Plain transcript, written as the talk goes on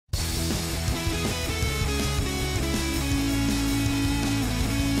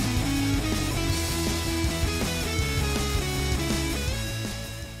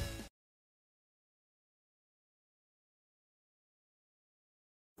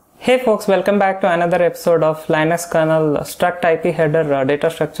Hey folks, welcome back to another episode of Linux kernel struct IP header data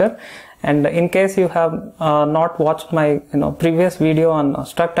structure. And in case you have not watched my previous video on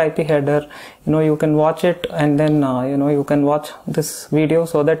struct IP header, you can watch it, and then you can watch this video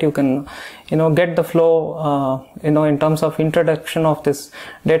so that you can get the flow in terms of introduction of this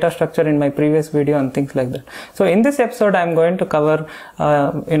data structure in my previous video and things like that. So in this episode I'm going to cover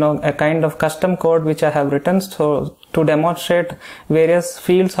a kind of custom code which I have written so to demonstrate various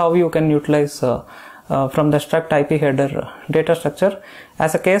fields how you can utilize from the struct IP header data structure.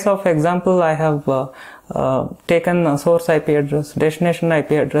 As a case of example, I have taken a source IP address, destination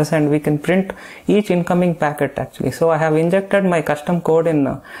IP address, and we can print each incoming packet actually. So I have injected my custom code in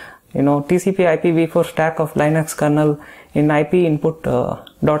TCP IPv4 stack of Linux kernel in IP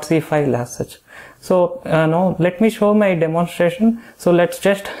input.c file as such. So now let me show my demonstration. So let's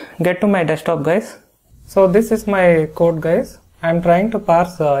just get to my desktop, guys. So this is my code, guys. I'm trying to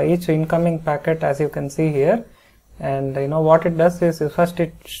parse each incoming packet, as you can see here, and what it does is first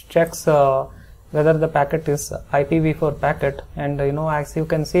it checks whether the packet is IPv4 packet, and as you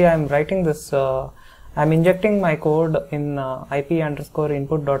can see I'm writing this, I'm injecting my code in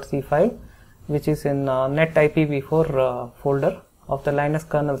IP_input.c file, which is in net IPv4 folder of the Linux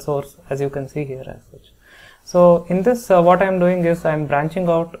kernel source, as you can see here as such. So in this what I'm doing is I'm branching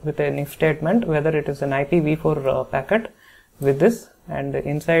out with an if statement whether it is an IPv4 packet with this, and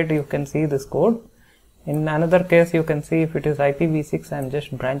inside you can see this code. In another case you can see if it is IPv6, I'm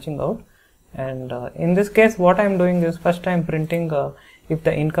just branching out, and in this case what I'm doing is first I'm printing if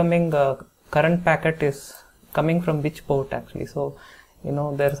the incoming current packet is coming from which port actually. So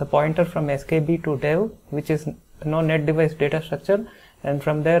there's a pointer from skb to dev, which is net device data structure, and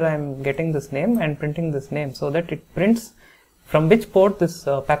from there I'm getting this name and printing this name so that it prints from which port this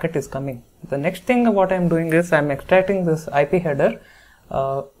packet is coming. The next thing what I'm doing is I'm extracting this IP header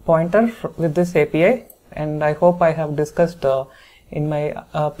pointer with this API, and I hope I have discussed in my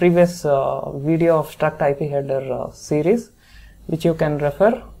previous video of struct IP header series, which you can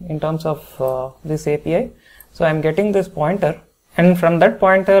refer in terms of this API. So I'm getting this pointer, and from that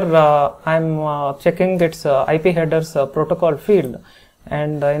pointer I'm checking its IP headers protocol field,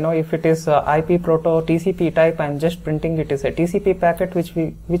 and if it is IP proto TCP type, I'm just printing it is a TCP packet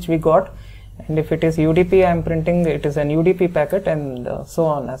which we got, and if it is UDP I'm printing it is an UDP packet, and so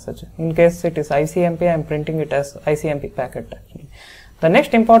on as such. In case it is ICMP, I'm printing it as ICMP packet actually. The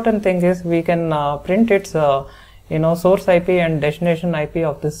next important thing is we can print its source IP and destination IP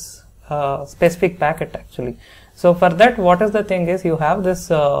of this specific packet actually. So for that, what is the thing is you have this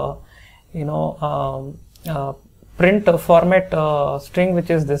print format string, which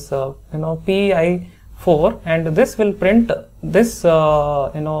is this pi4, and this will print this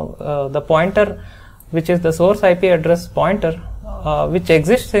the pointer, which is the source IP address pointer, which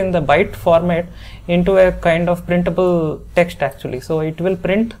exists in the byte format, into a kind of printable text actually. So it will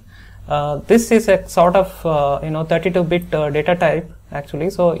print this is a sort of 32-bit data type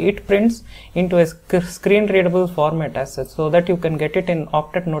actually, so it prints into a screen readable format as such, so that you can get it in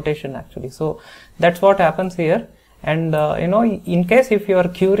octet notation actually. So that's what happens here. And in case if you are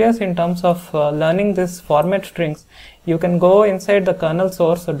curious in terms of learning this format strings, you can go inside the kernel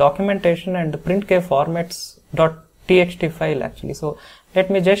source documentation and printk formats.txt file actually. So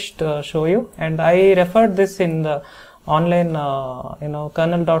let me just show you, and I referred this in the online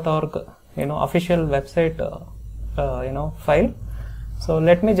kernel.org official website file. So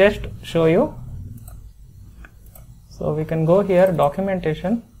let me just show you. So we can go here,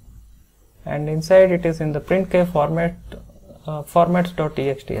 documentation, and inside it is in the printk format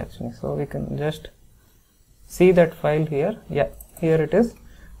formats.txt actually. So we can just see that file here. Yeah, here it is,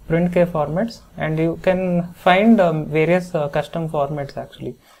 printk formats, and you can find various custom formats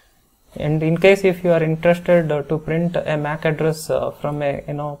actually. And in case if you are interested to print a MAC address from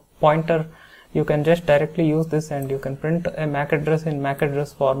a pointer, you can just directly use this and you can print a MAC address in MAC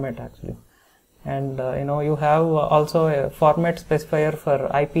address format actually. And you have also a format specifier for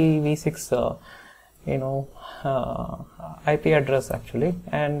IPv6 IP address actually,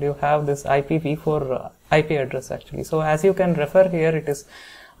 and you have this IPv4 IP address actually. So as you can refer here, it is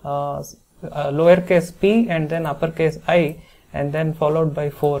lowercase p and then uppercase I and then followed by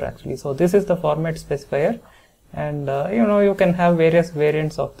 4 actually. So this is the format specifier, and you can have various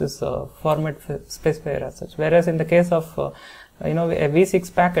variants of this format specifier as such. Whereas in the case of a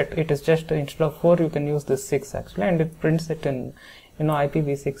v6 packet, it is just instead of 4 you can use this 6 actually, and it prints it in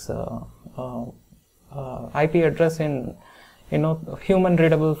IPv6 IP address in human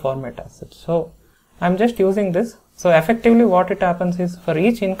readable format as such. So I'm just using this. So effectively what it happens is for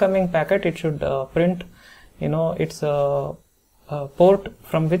each incoming packet it should print its port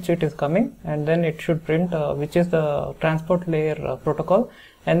from which it is coming, and then it should print which is the transport layer protocol,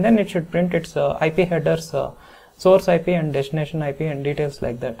 and then it should print its IP headers, source IP and destination IP and details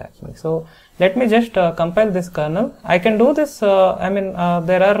like that actually. So let me just compile this kernel. I can do this,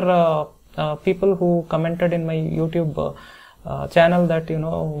 there are people who commented in my YouTube channel that,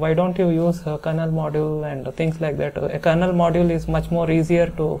 why don't you use a kernel module and things like that. A kernel module is much more easier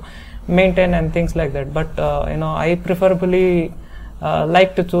to maintain and things like that, but I preferably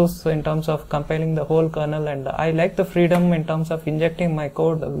like to choose in terms of compiling the whole kernel, and I like the freedom in terms of injecting my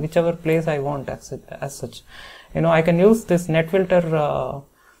code whichever place I want as such. I can use this netfilter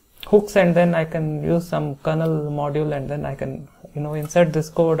hooks, and then I can use some kernel module, and then I can insert this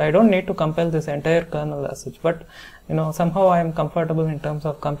code. I don't need to compile this entire kernel as such, but somehow I am comfortable in terms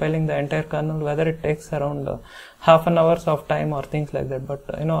of compiling the entire kernel, whether it takes around half an hour of time or things like that. But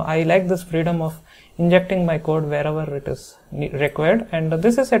I like this freedom of injecting my code wherever it is required. And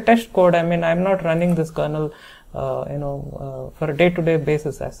this is a test code. I mean, I'm not running this kernel for a day-to-day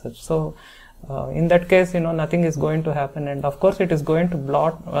basis as such. So in that case, nothing is going to happen, and of course it is going to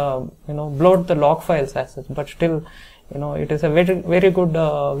bloat the log files as such, but still it is a very good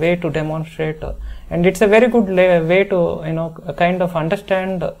way to demonstrate, and it's a very good way to kind of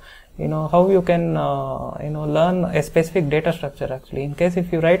understand how you can learn a specific data structure actually. In case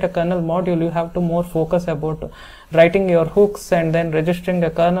if you write a kernel module, you have to more focus about writing your hooks and then registering a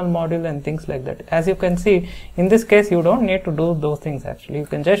kernel module and things like that. As you can see, in this case you don't need to do those things actually. You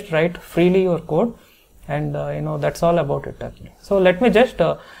can just write freely your code, and that's all about it actually. So let me just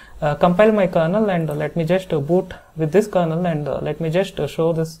compile my kernel, and let me just boot with this kernel, and let me just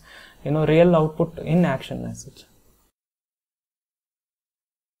show this real output in action as such.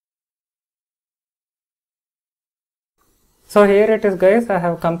 So here it is guys, I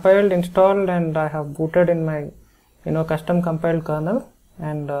have compiled, installed, and I have booted in my custom compiled kernel,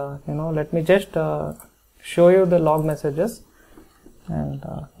 and let me just show you the log messages, and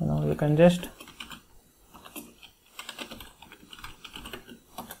you can just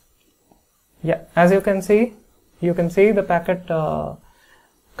as you can see the packet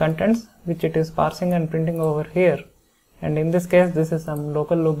contents which it is parsing and printing over here, and in this case this is some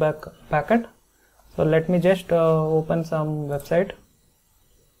local loopback packet. So let me just open some website.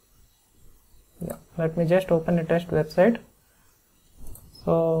 Let me just open a test website.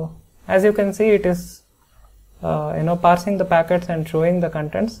 So as you can see, it is parsing the packets and showing the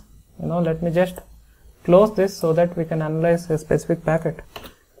contents. Let me just close this so that we can analyze a specific packet.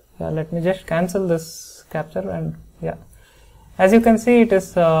 Let me just cancel this capture, and as you can see, it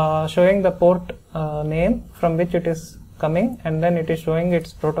is showing the port name from which it is coming, and then it is showing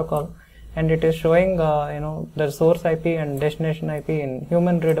its protocol, and it is showing the source IP and destination IP in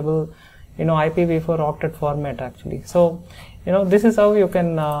human readable IPv4 octet format actually. So this is how you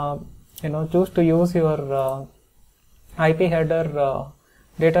can choose to use your IP header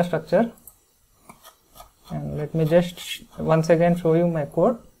data structure. And let me just once again show you my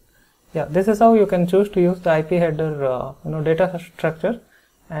code. This is how you can choose to use the IP header data structure.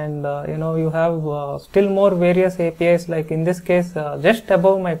 And you have still more various APIs, like in this case just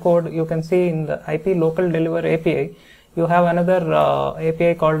above my code you can see in the IP local deliver API you have another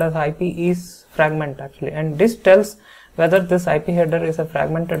API called as IP is fragment actually, and this tells whether this IP header is a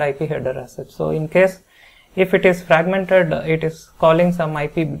fragmented IP header as such. So in case if it is fragmented, it is calling some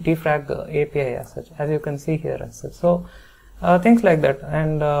IP defrag API as such, as you can see here as such. So things like that,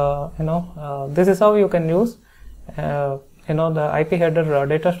 and this is how you can use the IP header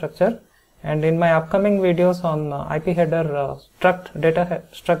data structure. And in my upcoming videos on IP header struct data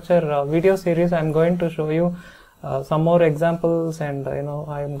structure video series, I am going to show you some more examples, and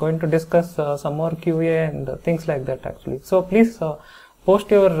I am going to discuss some more QA and things like that actually. So please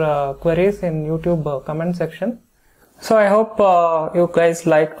post your queries in YouTube comment section. So I hope you guys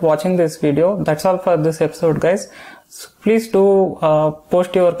liked watching this video. That's all for this episode guys. So please do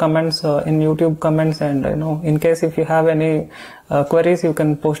post your comments in YouTube comments, and in case if you have any queries, you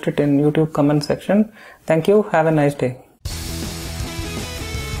can post it in YouTube comment section. Thank you. Have a nice day.